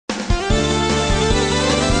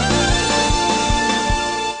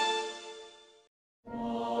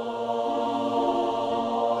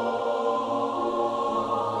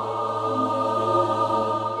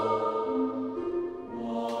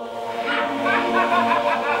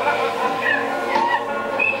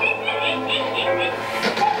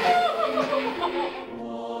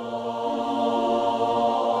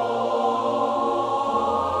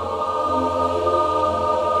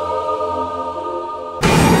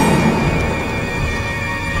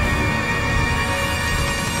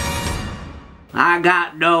I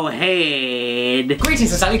got no head.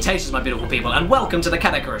 Greetings and salutations, my beautiful people, and welcome to the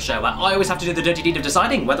Caddicarus show, where I always have to do the dirty deed of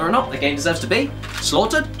deciding whether or not the game deserves to be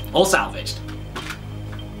slaughtered or salvaged.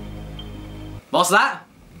 What's that?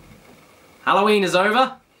 Halloween is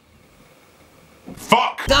over?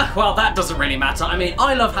 Fuck! Well, that doesn't really matter. I mean,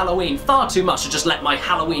 I love Halloween far too much to just let my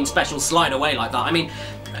Halloween special slide away like that. I mean,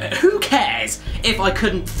 who cares if I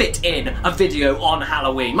couldn't fit in a video on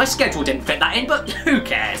Halloween? My schedule didn't fit that in, but who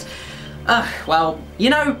cares? Well, you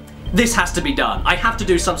know, this has to be done. I have to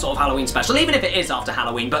do some sort of Halloween special, even if it is after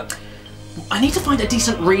Halloween, but I need to find a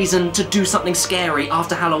decent reason to do something scary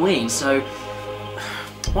after Halloween, so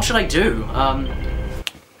what should I do?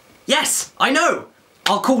 Yes, I know!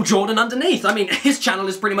 I'll call Jordan underneath. I mean, his channel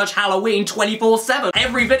is pretty much Halloween 24/7.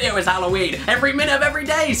 Every video is Halloween, every minute of every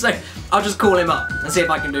day, so I'll just call him up and see if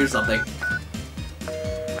I can do something.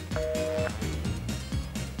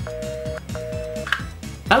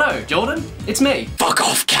 Hello, Jordan. It's me. Fuck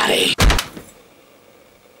off, Caddy!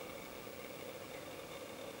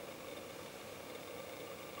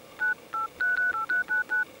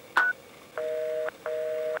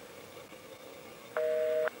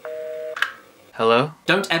 Hello?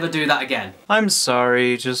 Don't ever do that again. I'm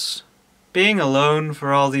sorry, just being alone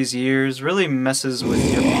for all these years really messes with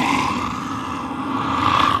your...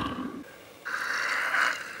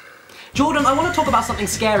 Jordan, I want to talk about something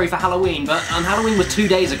scary for Halloween, but Halloween was 2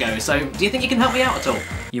 days ago, so do you think you can help me out at all?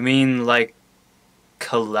 You mean, like,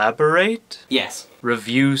 collaborate? Yes.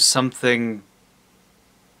 Review something...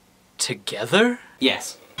 together?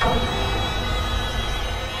 Yes.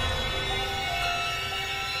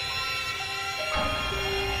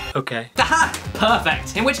 Okay. Aha!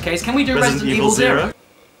 Perfect! In which case, can we do Resident Evil 0?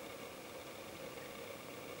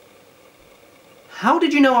 How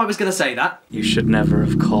did you know I was going to say that? You should never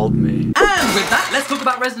have called me. And with that, let's talk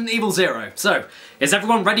about Resident Evil 0. So, is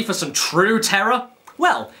everyone ready for some true terror?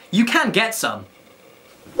 Well, you can get some.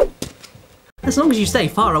 As long as you stay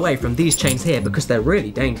far away from these chains here because they're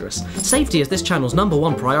really dangerous. Safety is this channel's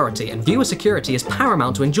 #1 priority, and viewer security is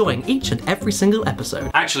paramount to enjoying each and every single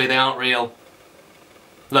episode. Actually, they aren't real.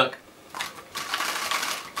 Look.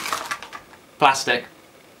 Plastic.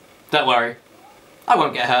 Don't worry. I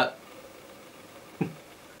won't get hurt.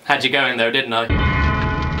 Had you going though, didn't I?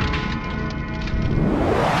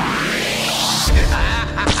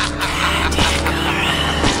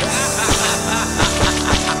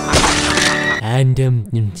 And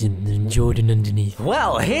Jordan underneath.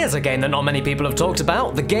 Well, here's a game that not many people have talked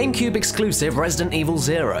about, the GameCube exclusive Resident Evil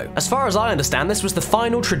 0. As far as I understand, this was the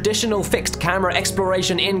final traditional fixed camera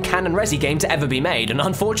exploration in canon Resi game to ever be made, and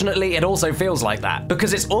unfortunately it also feels like that,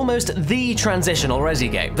 because it's almost the transitional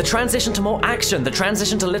Resi game. The transition to more action, the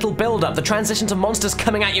transition to little build-up, the transition to monsters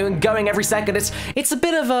coming at you and going every second, it's a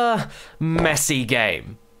bit of a messy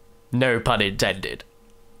game. No pun intended.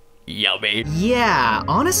 Yummy. Yeah,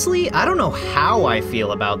 honestly, I don't know how I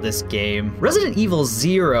feel about this game. Resident Evil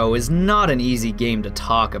 0 is not an easy game to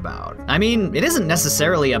talk about. I mean, it isn't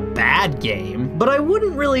necessarily a bad game, but I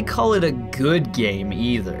wouldn't really call it a good game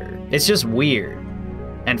either. It's just weird,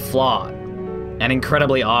 and flawed, and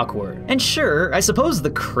incredibly awkward. And sure, I suppose the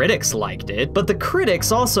critics liked it, but the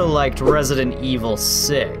critics also liked Resident Evil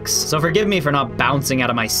 6. So forgive me for not bouncing out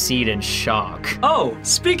of my seat in shock. Oh,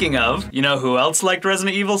 speaking of, you know who else liked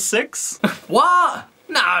Resident Evil 6? What?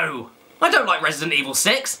 No! I don't like Resident Evil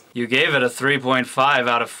 6. You gave it a 3.5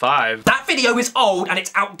 out of 5. That video is old and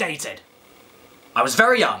it's outdated. I was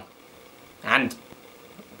very young. And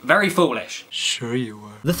very foolish. Sure you were.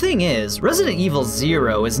 The thing is, Resident Evil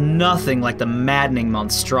 0 is nothing like the maddening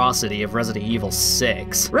monstrosity of Resident Evil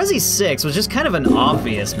 6. Resi 6 was just kind of an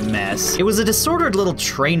obvious mess. It was a disordered little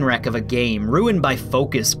train wreck of a game, ruined by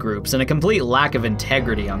focus groups and a complete lack of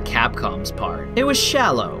integrity on Capcom's part. It was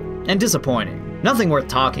shallow and disappointing. Nothing worth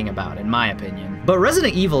talking about, in my opinion. But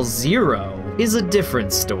Resident Evil 0 is a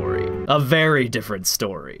different story. A very different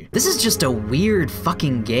story. This is just a weird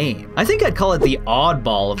fucking game. I think I'd call it the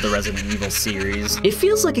oddball of the Resident Evil series. It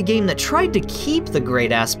feels like a game that tried to keep the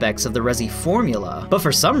great aspects of the Resi formula, but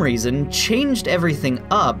for some reason changed everything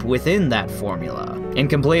up within that formula, in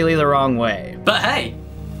completely the wrong way. But hey,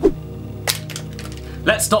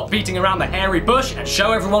 let's stop beating around the hairy bush and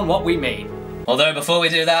show everyone what we mean. Although before we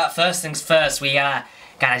do that, first things first, we gotta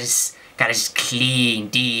just clean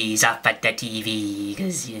these up at the TV,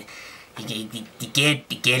 because you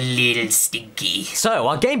get a little stinky. So,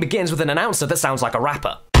 our game begins with an announcer that sounds like a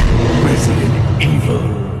rapper. Resident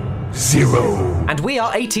Evil 0. And we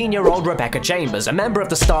are 18-year-old Rebecca Chambers, a member of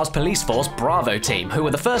the STARS police force Bravo team, who were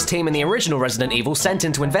the first team in the original Resident Evil sent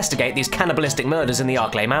in to investigate these cannibalistic murders in the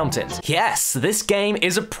Arklay Mountains. Yes, this game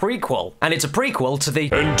is a prequel, and it's a prequel to the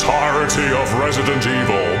entirety of Resident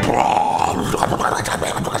Evil.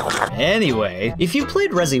 Anyway, if you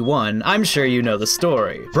played Resi 1, I'm sure you know the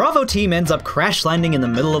story. Bravo team ends up crash landing in the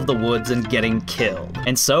middle of the woods and getting killed.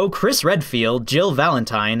 And so Chris Redfield, Jill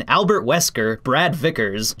Valentine, Albert Wesker, Brad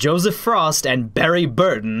Vickers, Joseph Frost, and Barry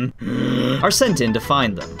Burton are sent in to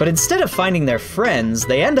find them. But instead of finding their friends,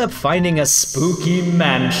 they end up finding a spooky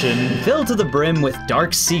mansion filled to the brim with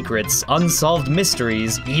dark secrets, unsolved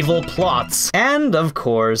mysteries, evil plots, and, of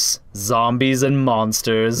course, zombies and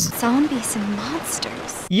monsters. Zombies and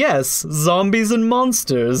monsters. Yes, zombies and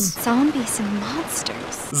monsters. Zombies and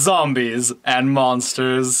monsters. Zombies and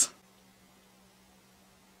monsters.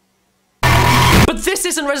 But this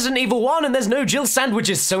isn't Resident Evil 1 and there's no Jill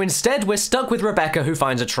sandwiches, so instead we're stuck with Rebecca who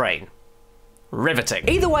finds a train. Riveting.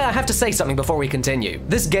 Either way, I have to say something before we continue.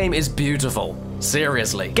 This game is beautiful.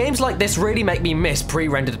 Seriously. Games like this really make me miss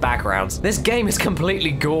pre-rendered backgrounds. This game is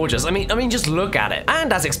completely gorgeous. I mean, just look at it.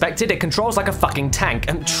 And as expected, it controls like a fucking tank.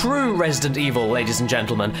 And true Resident Evil, ladies and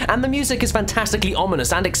gentlemen. And the music is fantastically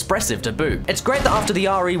ominous and expressive to boot. It's great that after the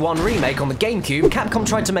RE1 remake on the GameCube, Capcom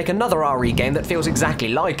tried to make another RE game that feels exactly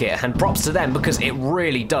like it, and props to them because it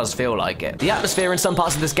really does feel like it. The atmosphere in some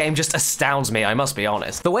parts of this game just astounds me, I must be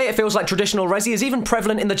honest. The way it feels like traditional Resi is even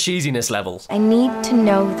prevalent in the cheesiness levels. I need to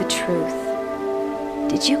know the truth.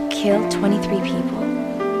 Did you kill 23 people?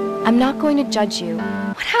 I'm not going to judge you.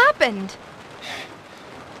 What happened?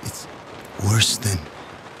 It's worse than...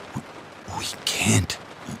 We can't.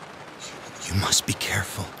 You must be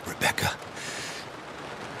careful, Rebecca.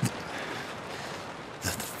 The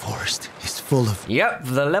forest is full of... Yep,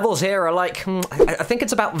 the levels here are like, I think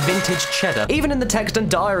it's about vintage cheddar. Even in the text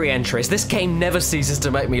and diary entries, this game never ceases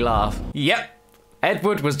to make me laugh. Yep,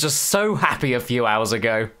 Edward was just so happy a few hours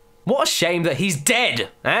ago. What a shame that he's dead,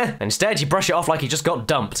 eh? Instead, you brush it off like he just got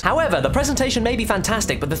dumped. However, the presentation may be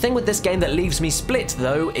fantastic, but the thing with this game that leaves me split,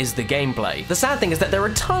 though, is the gameplay. The sad thing is that there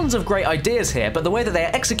are tons of great ideas here, but the way that they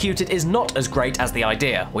are executed is not as great as the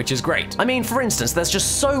idea, which is great. I mean, for instance, there's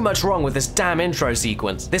just so much wrong with this damn intro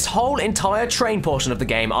sequence. This whole entire train portion of the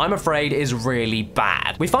game, I'm afraid, is really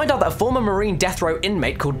bad. We find out that a former Marine death row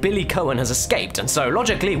inmate called Billy Cohen has escaped, and so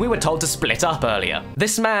logically, we were told to split up earlier.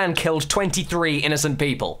 This man killed 23 innocent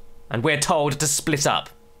people. And we're told to split up.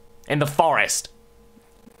 In the forest.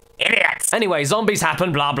 Idiots! Anyway, zombies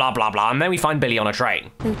happen, blah, blah, blah, blah, and then we find Billy on a train.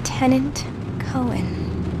 Lieutenant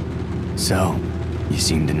Cohen. So, you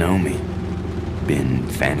seem to know me. Been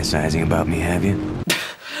fantasizing about me, have you?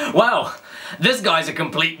 Well, this guy's a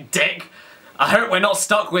complete dick. I hope we're not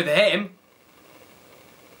stuck with him.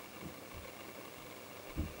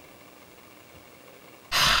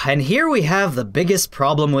 And here we have the biggest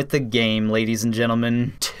problem with the game, ladies and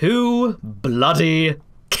gentlemen. 2 bloody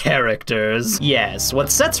characters. Yes, what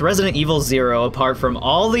sets Resident Evil 0 apart from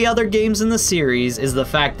all the other games in the series is the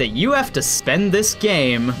fact that you have to spend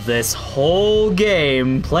this whole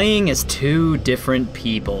game, playing as 2 different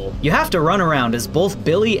people. You have to run around as both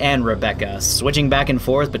Billy and Rebecca, switching back and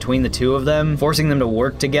forth between the 2 of them, forcing them to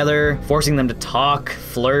work together, forcing them to talk,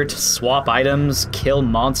 flirt, swap items, kill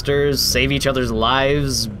monsters, save each other's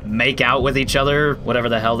lives, make out with each other, whatever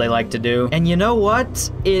the hell they like to do. And you know what?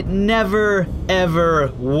 It never,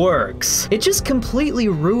 ever works. It just completely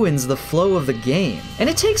ruins the flow of the game. And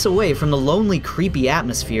it takes away from the lonely, creepy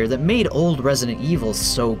atmosphere that made old Resident Evil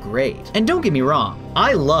so great. And don't get me wrong,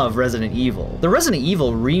 I love Resident Evil. The Resident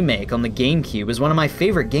Evil remake on the GameCube is one of my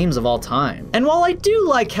favorite games of all time. And while I do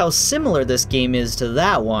like how similar this game is to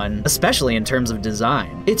that one, especially in terms of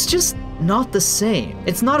design, it's just not the same.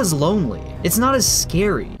 It's not as lonely. It's not as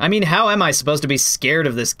scary. I mean, how am I supposed to be scared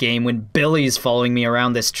of this game when Billy's following me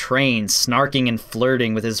around this train, snarking and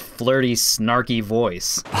flirting with his flirty, snarky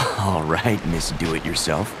voice? All right, Miss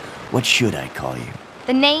Do-It-Yourself. What should I call you?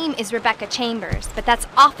 The name is Rebecca Chambers, but that's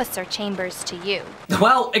Officer Chambers to you.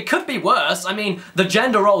 Well, it could be worse. I mean, the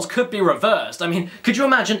gender roles could be reversed. I mean, could you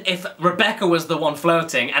imagine if Rebecca was the one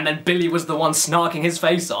flirting and then Billy was the one snarking his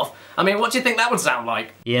face off? I mean, what do you think that would sound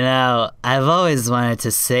like? You know, I've always wanted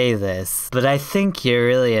to say this, but I think you're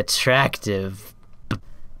really attractive,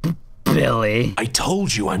 Billy. I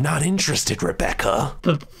told you I'm not interested, Rebecca.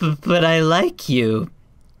 But I like you,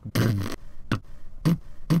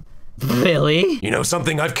 Billy. You know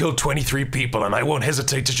something? I've killed 23 people and I won't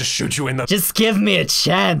hesitate to just shoot you in the... Just give me a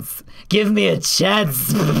chance. Give me a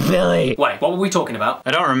chance, Billy. Wait, what were we talking about?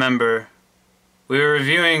 I don't remember. We were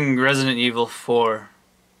reviewing Resident Evil 4.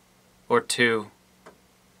 Or 2.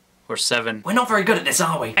 or 7. We're not very good at this,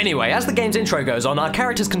 are we? Anyway, as the game's intro goes on, our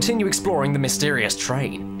characters continue exploring the mysterious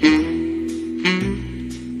train.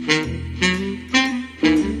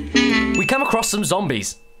 We come across some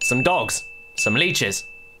zombies, some dogs, some leeches.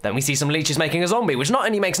 Then we see some leeches making a zombie, which not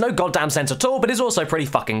only makes no goddamn sense at all, but is also pretty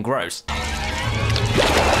fucking gross.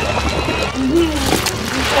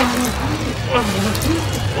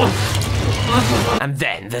 And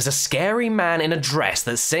then there's a scary man in a dress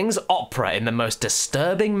that sings opera in the most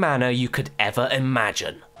disturbing manner you could ever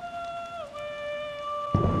imagine.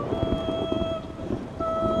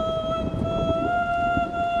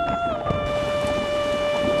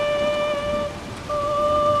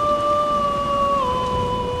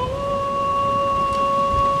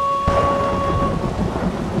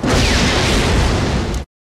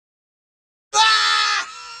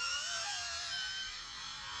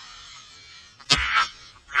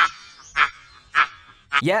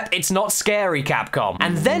 Yep, it's not scary, Capcom.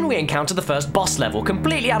 And then we encounter the first boss level,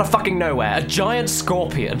 completely out of fucking nowhere, a giant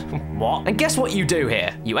scorpion. What? And guess what you do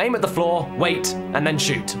here? You aim at the floor, wait, and then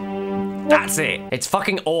shoot. That's it. It's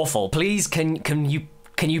fucking awful. Please, can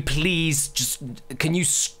you please just, can you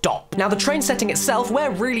stop? Now the train setting itself,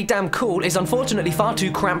 where really damn cool, is unfortunately far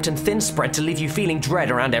too cramped and thin spread to leave you feeling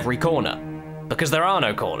dread around every corner. Because there are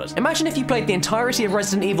no corners. Imagine if you played the entirety of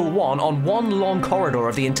Resident Evil 1 on one long corridor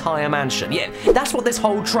of the entire mansion. Yeah, that's what this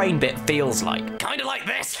whole train bit feels like. Kinda like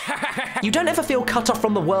this. You don't ever feel cut off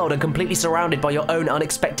from the world and completely surrounded by your own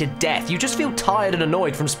unexpected death. You just feel tired and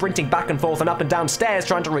annoyed from sprinting back and forth and up and down stairs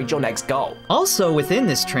trying to reach your next goal. Also, within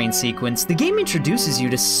this train sequence, the game introduces you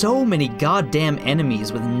to so many goddamn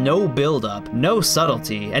enemies with no build-up, no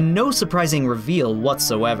subtlety, and no surprising reveal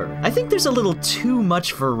whatsoever. I think there's a little too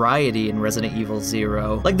much variety in Resident Evil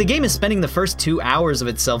 0. Like, the game is spending the first 2 hours of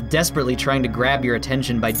itself desperately trying to grab your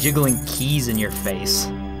attention by jiggling keys in your face.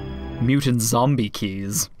 Mutant zombie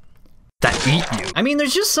keys that eat you. I mean,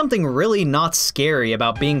 there's just something really not scary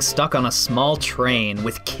about being stuck on a small train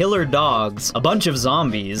with killer dogs, a bunch of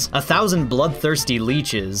zombies, 1,000 bloodthirsty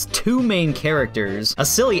leeches, 2 main characters, a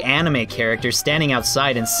silly anime character standing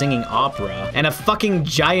outside and singing opera, and a fucking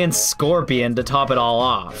giant scorpion to top it all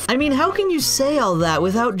off. I mean, how can you say all that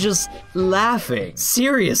without just laughing?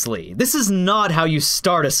 Seriously, this is not how you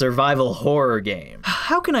start a survival horror game.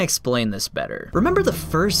 How can I explain this better? Remember the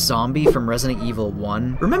first zombie from Resident Evil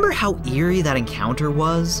 1? Remember how eerie that encounter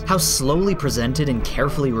was? How slowly presented and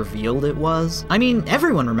carefully revealed it was? I mean,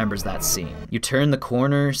 everyone remembers that scene. You turn the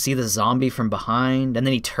corner, see the zombie from behind, and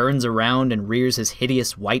then he turns around and rears his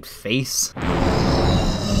hideous white face.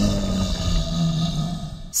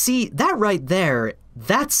 See, that right there,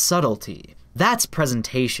 that's subtlety. That's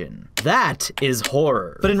presentation. That is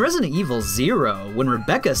horror. But in Resident Evil 0, when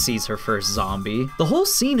Rebecca sees her first zombie, the whole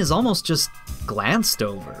scene is almost just glanced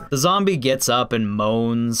over. The zombie gets up and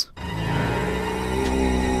moans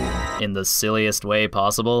in the silliest way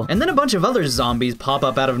possible. And then a bunch of other zombies pop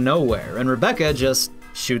up out of nowhere, and Rebecca just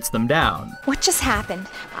shoots them down. What just happened?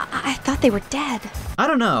 I thought they were dead. I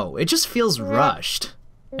don't know, it just feels rushed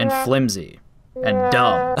and flimsy. And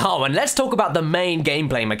dumb. Oh, and let's talk about the main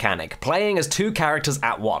gameplay mechanic, playing as 2 characters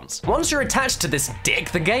at once. Once you're attached to this dick,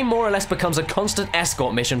 the game more or less becomes a constant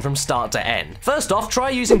escort mission from start to end. First off, try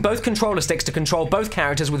using both controller sticks to control both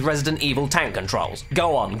characters with Resident Evil tank controls.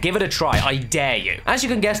 Go on, give it a try, I dare you. As you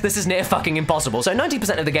can guess, this is near fucking impossible, so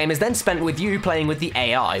 90% of the game is then spent with you playing with the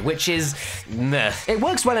AI, which is meh. It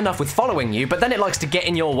works well enough with following you, but then it likes to get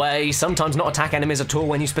in your way, sometimes not attack enemies at all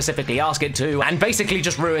when you specifically ask it to, and basically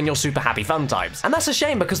just ruin your super happy fun times. And that's a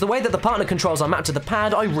shame because the way that the partner controls are mapped to the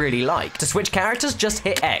pad I really like. To switch characters, just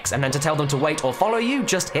hit X, and then to tell them to wait or follow you,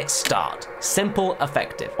 just hit start. Simple,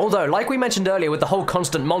 effective. Although, like we mentioned earlier with the whole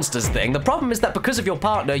constant monsters thing, the problem is that because of your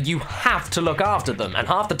partner, you have to look after them, and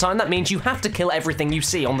half the time that means you have to kill everything you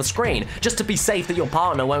see on the screen, just to be safe that your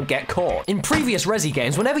partner won't get caught. In previous Resi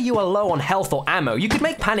games, whenever you are low on health or ammo, you could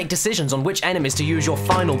make panic decisions on which enemies to use your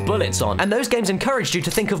final bullets on, and those games encouraged you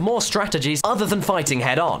to think of more strategies other than fighting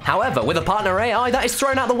head on. However, with a partner AI, that is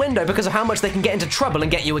thrown out the window because of how much they can get into trouble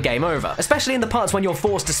and get you a game over. Especially in the parts when you're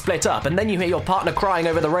forced to split up, and then you hear your partner crying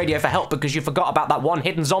over the radio for help because you forgot about that one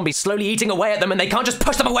hidden zombie slowly eating away at them and they can't just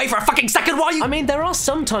push them away for a fucking second while you— I mean, there are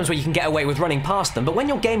some times where you can get away with running past them, but when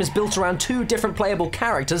your game is built around 2 different playable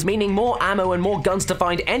characters, meaning more ammo and more guns to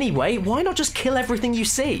find anyway, why not just kill everything you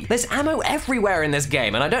see? There's ammo everywhere in this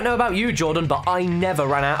game, and I don't know about you, Jordan, but I never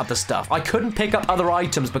ran out of the stuff. I couldn't pick up other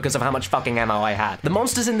items because of how much fucking ammo I had. The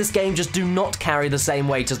monsters in this game just do not not carry the same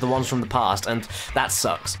weight as the ones from the past, and that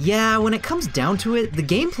sucks. Yeah, when it comes down to it, the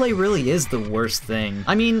gameplay really is the worst thing.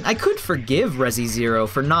 I mean, I could forgive Resi Zero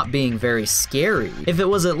for not being very scary, if it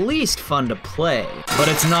was at least fun to play. But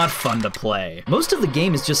it's not fun to play. Most of the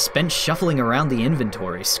game is just spent shuffling around the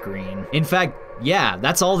inventory screen. In fact, yeah,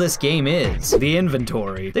 that's all this game is. The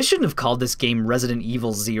inventory. They shouldn't have called this game Resident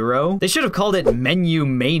Evil Zero. They should have called it Menu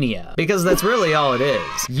Mania, because that's really all it is.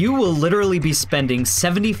 You will literally be spending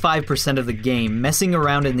 75% of the game messing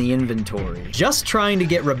around in the inventory, just trying to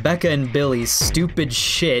get Rebecca and Billy's stupid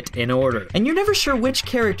shit in order. And you're never sure which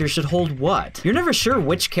character should hold what. You're never sure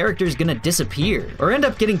which character's gonna disappear, or end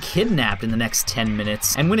up getting kidnapped in the next 10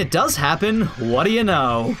 minutes. And when it does happen, what do you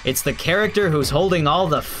know? It's the character who's holding all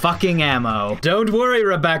the fucking ammo. Don't worry,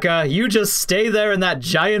 Rebecca, you just stay there in that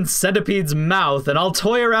giant centipede's mouth and I'll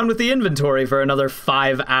toy around with the inventory for another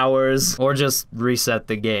 5 hours. Or just reset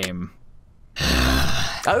the game.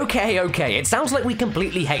 Okay, it sounds like we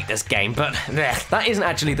completely hate this game, but that isn't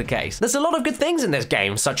actually the case. There's a lot of good things in this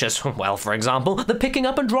game, such as, well, for example, the picking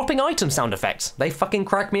up and dropping item sound effects. They fucking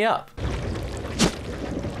crack me up.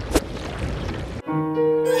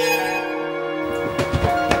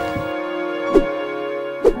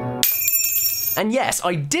 And yes,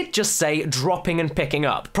 I did just say dropping and picking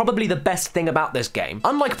up. Probably the best thing about this game.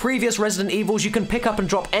 Unlike previous Resident Evils, you can pick up and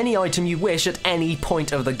drop any item you wish at any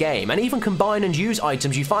point of the game, and even combine and use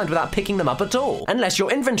items you find without picking them up at all. Unless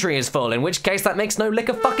your inventory is full, in which case that makes no lick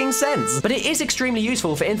of fucking sense. But it is extremely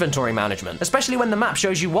useful for inventory management, especially when the map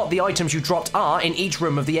shows you what the items you dropped are in each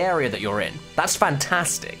room of the area that you're in. That's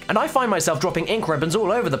fantastic. And I find myself dropping ink ribbons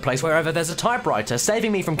all over the place wherever there's a typewriter,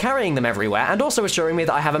 saving me from carrying them everywhere, and also assuring me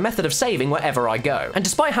that I have a method of saving wherever I go. And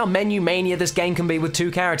despite how menu mania this game can be with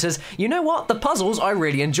 2 characters, you know what? The puzzles I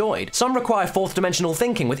really enjoyed. Some require 4th dimensional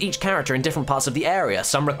thinking with each character in different parts of the area.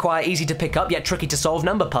 Some require easy to pick up yet tricky to solve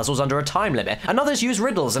number puzzles under a time limit. And others use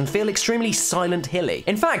riddles and feel extremely Silent Hilly.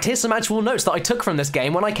 In fact, here's some actual notes that I took from this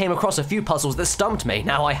game when I came across a few puzzles that stumped me.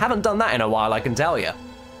 Now, I haven't done that in a while, I can tell you.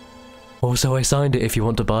 Also, I signed it if you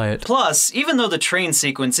want to buy it. Plus, even though the train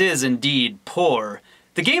sequence is indeed poor,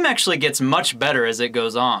 the game actually gets much better as it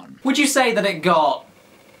goes on. Would you say that it got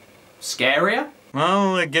scarier?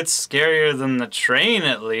 Well, it gets scarier than the train,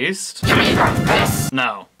 at least. You mean like this?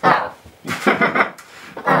 No. Oh.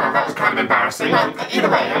 That was kind of embarrassing. Either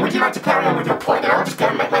way, would you like to carry on with your point, and I'll just go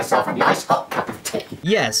and make myself a nice hot cup of tea.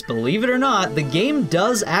 Yes, believe it or not, the game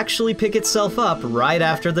does actually pick itself up right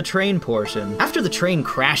after the train portion. After the train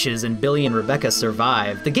crashes and Billy and Rebecca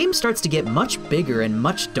survive, the game starts to get much bigger and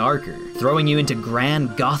much darker, throwing you into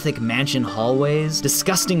grand gothic mansion hallways,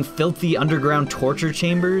 disgusting filthy underground torture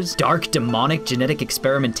chambers, dark demonic genetic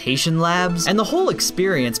experimentation labs, and the whole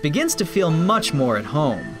experience begins to feel much more at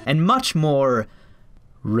home, and much more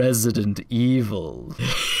Resident Evil.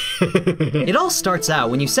 It all starts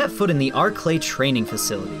out when you set foot in the Arclay training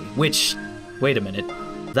facility, which, wait a minute,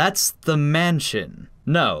 that's the mansion.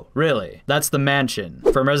 No, really, that's the mansion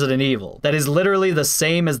from Resident Evil. That is literally the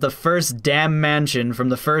same as the first damn mansion from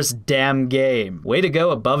the first damn game. Way to go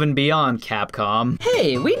above and beyond, Capcom.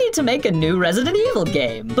 Hey, we need to make a new Resident Evil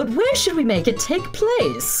game, but where should we make it take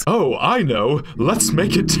place? Oh, I know. Let's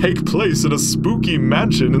make it take place in a spooky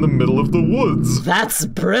mansion in the middle of the woods. That's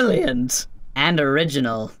brilliant. And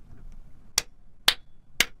original.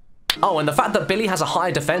 Oh, and the fact that Billy has a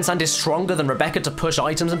higher defense and is stronger than Rebecca to push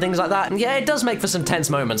items and things like that, yeah, it does make for some tense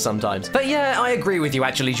moments sometimes. But yeah, I agree with you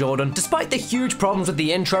actually, Jordan. Despite the huge problems with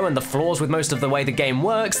the intro and the flaws with most of the way the game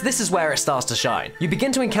works, this is where it starts to shine. You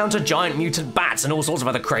begin to encounter giant mutant bats and all sorts of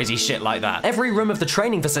other crazy shit like that. Every room of the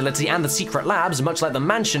training facility and the secret labs, much like the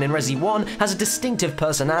mansion in Resi 1, has a distinctive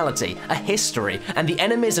personality, a history, and the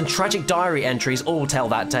enemies and tragic diary entries all tell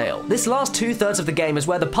that tale. This last 2/3 of the game is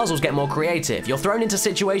where the puzzles get more creative. You're thrown into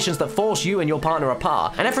situations that force you and your partner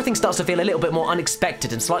apart, and everything starts to feel a little bit more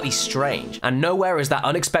unexpected and slightly strange. And nowhere is that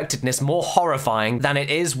unexpectedness more horrifying than it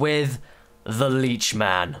is with the Leech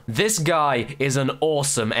Man. This guy is an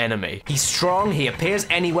awesome enemy. He's strong, he appears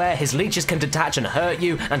anywhere, his leeches can detach and hurt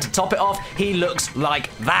you, and to top it off, he looks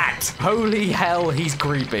like that. Holy hell, he's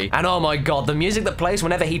creepy. And oh my god, the music that plays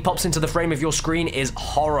whenever he pops into the frame of your screen is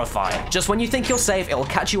horrifying. Just when you think you're safe, it'll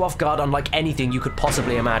catch you off guard unlike anything you could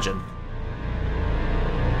possibly imagine.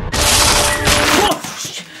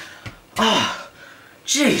 Oh,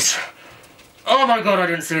 jeez. Oh my god, I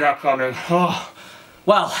didn't see that coming. Oh.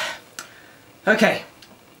 Well, okay.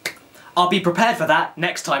 I'll be prepared for that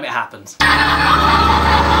next time it happens.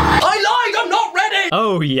 I lied! I'm not ready!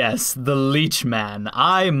 Oh yes, the Leech Man.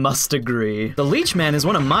 I must agree. The Leech Man is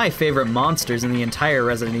one of my favorite monsters in the entire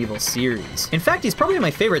Resident Evil series. In fact, he's probably my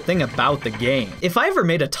favorite thing about the game. If I ever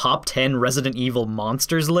made a top 10 Resident Evil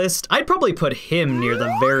monsters list, I'd probably put him near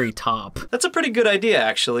the very top. That's a pretty good idea,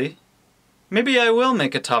 actually. Maybe I will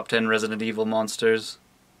make a top 10 Resident Evil monsters.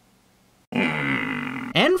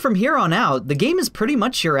 And from here on out, the game is pretty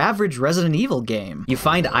much your average Resident Evil game. You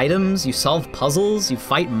find items, you solve puzzles, you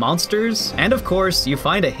fight monsters, and of course, you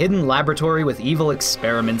find a hidden laboratory with evil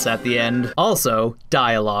experiments at the end. Also,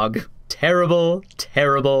 dialogue. Terrible,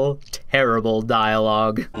 terrible, terrible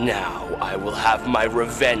dialogue. Now I will have my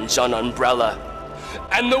revenge on Umbrella,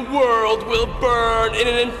 and the world will burn in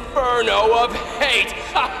an inferno of hate!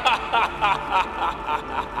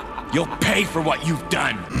 You'll pay for what you've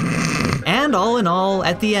done! And all in all,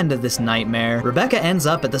 at the end of this nightmare, Rebecca ends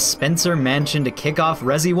up at the Spencer Mansion to kick off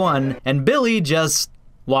Resi 1, and Billy just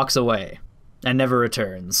walks away and never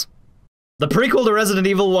returns. The prequel to Resident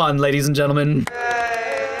Evil 1, ladies and gentlemen.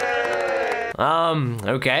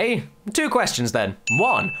 Okay. 2 questions then.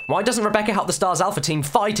 1, why doesn't Rebecca help the STARS Alpha team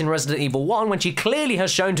fight in Resident Evil 1 when she clearly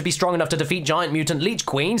has shown to be strong enough to defeat giant mutant leech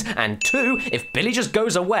queens? And 2, if Billy just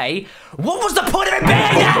goes away, what was the point of it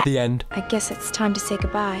being? The end. I guess it's time to say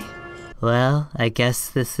goodbye. Well, I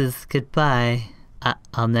guess this is goodbye.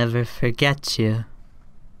 I'll never forget you.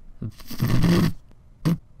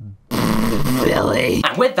 Billy.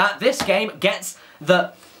 And with that, this game gets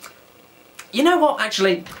the... You know what,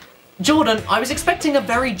 actually... Jordan, I was expecting a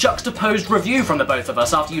very juxtaposed review from the both of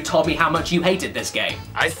us after you told me how much you hated this game.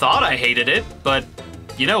 I thought I hated it, but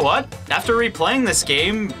you know what? After replaying this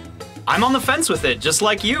game, I'm on the fence with it, just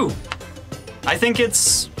like you. I think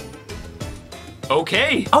it's...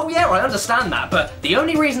 okay. Oh yeah, I understand that, but the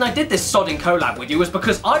only reason I did this sodding collab with you was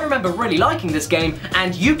because I remember really liking this game,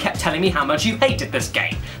 and you kept telling me how much you hated this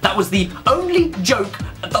game. That was the only joke,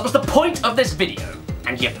 that was the point of this video,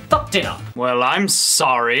 and you fucked it up. Well, I'm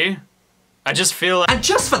sorry. I just feel... And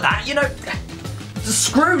just for that, you know,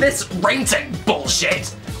 screw this rating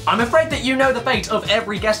bullshit. I'm afraid that you know the fate of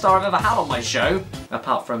every guest star I've ever had on my show,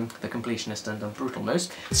 apart from the completionist and brutal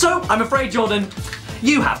most. So, I'm afraid, Jordan,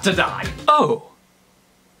 you have to die. Oh.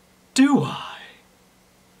 Do I?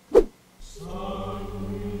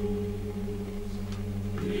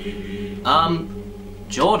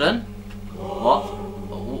 Jordan?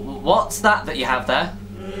 What's that you have there?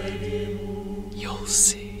 You'll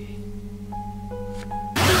see.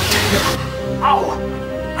 Ow!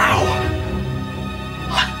 Ow!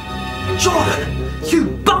 Jordan! You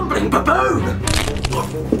bumbling baboon!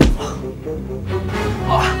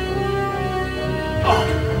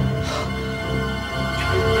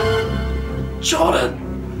 Jordan!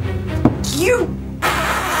 You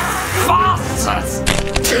bastard!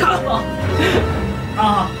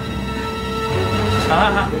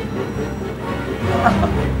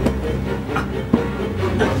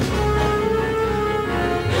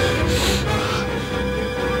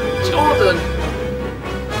 Jordan!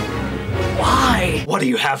 Why? What do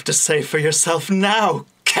you have to say for yourself now,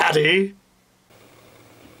 Caddy?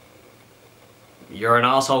 You're an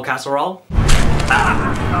asshole casserole?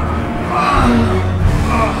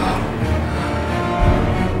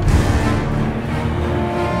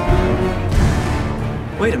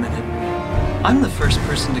 Wait a minute. I'm the first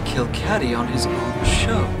person to kill Caddy on his own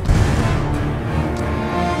show.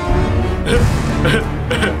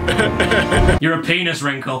 You're a penis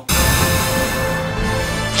wrinkle.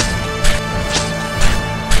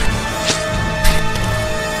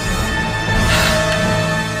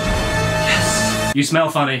 Yes. You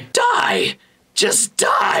smell funny. Die! Just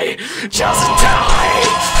die! Just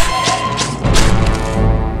die!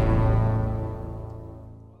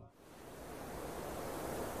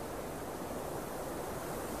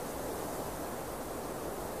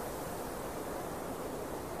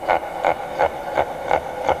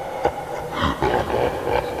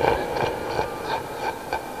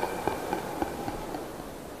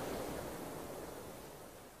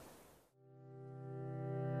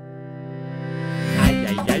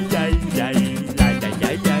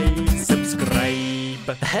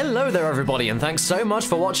 Hello there everybody, and thanks so much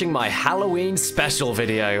for watching my Halloween special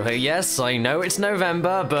video. Yes, I know it's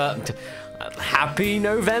November, but happy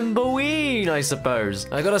Novemberween, I suppose.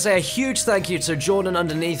 I gotta say a huge thank you to Jordan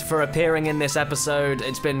underneath for appearing in this episode.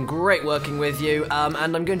 It's been great working with you,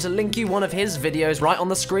 and I'm going to link you one of his videos right on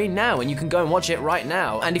the screen now, and you can go and watch it right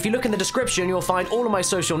now. And if you look in the description, you'll find all of my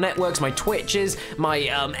social networks, my Twitches, my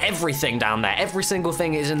everything down there. Every single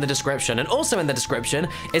thing is in the description. And also in the description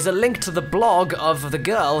is a link to the blog of the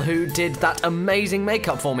girl who did that amazing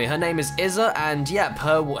makeup for me. Her name is Izza, and yep,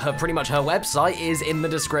 her pretty much her website is in the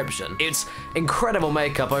description. It's incredible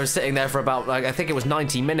makeup. I was sitting there for about, like, I think it was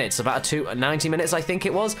 90 minutes, about 90 minutes, I think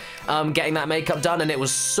it was, getting that makeup done, and it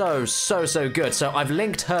was so good. So I've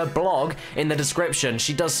linked her blog in the description.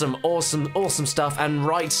 She does some awesome stuff and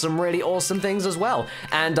writes some really awesome things as well.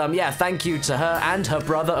 And yeah, thank you to her and her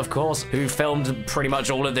brother, of course, who filmed pretty much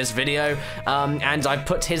all of this video. And I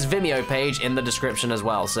put his Vimeo page in the description as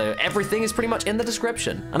well. So everything is pretty much in the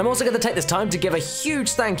description. And I'm also going to take this time to give a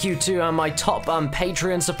huge thank you to my top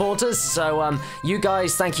Patreon supporters. So you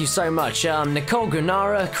guys, thank you so much. Nicole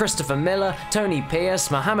Gunara, Christopher Miller, Tony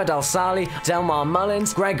Pierce, Mohammed Al-Sali, Delmar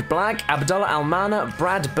Mullins, Greg Black, Abdullah Almana,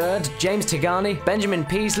 Brad Bird, James Tigani, Benjamin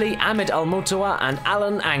Peasley, Ahmed Al-Mutawa, and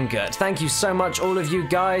Alan Angert. Thank you so much, all of you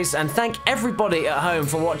guys, and thank everybody at home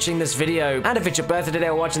for watching this video. And if it's your birthday today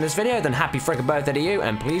or watching this video, then happy frickin' birthday to you,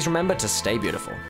 and please remember to stay beautiful.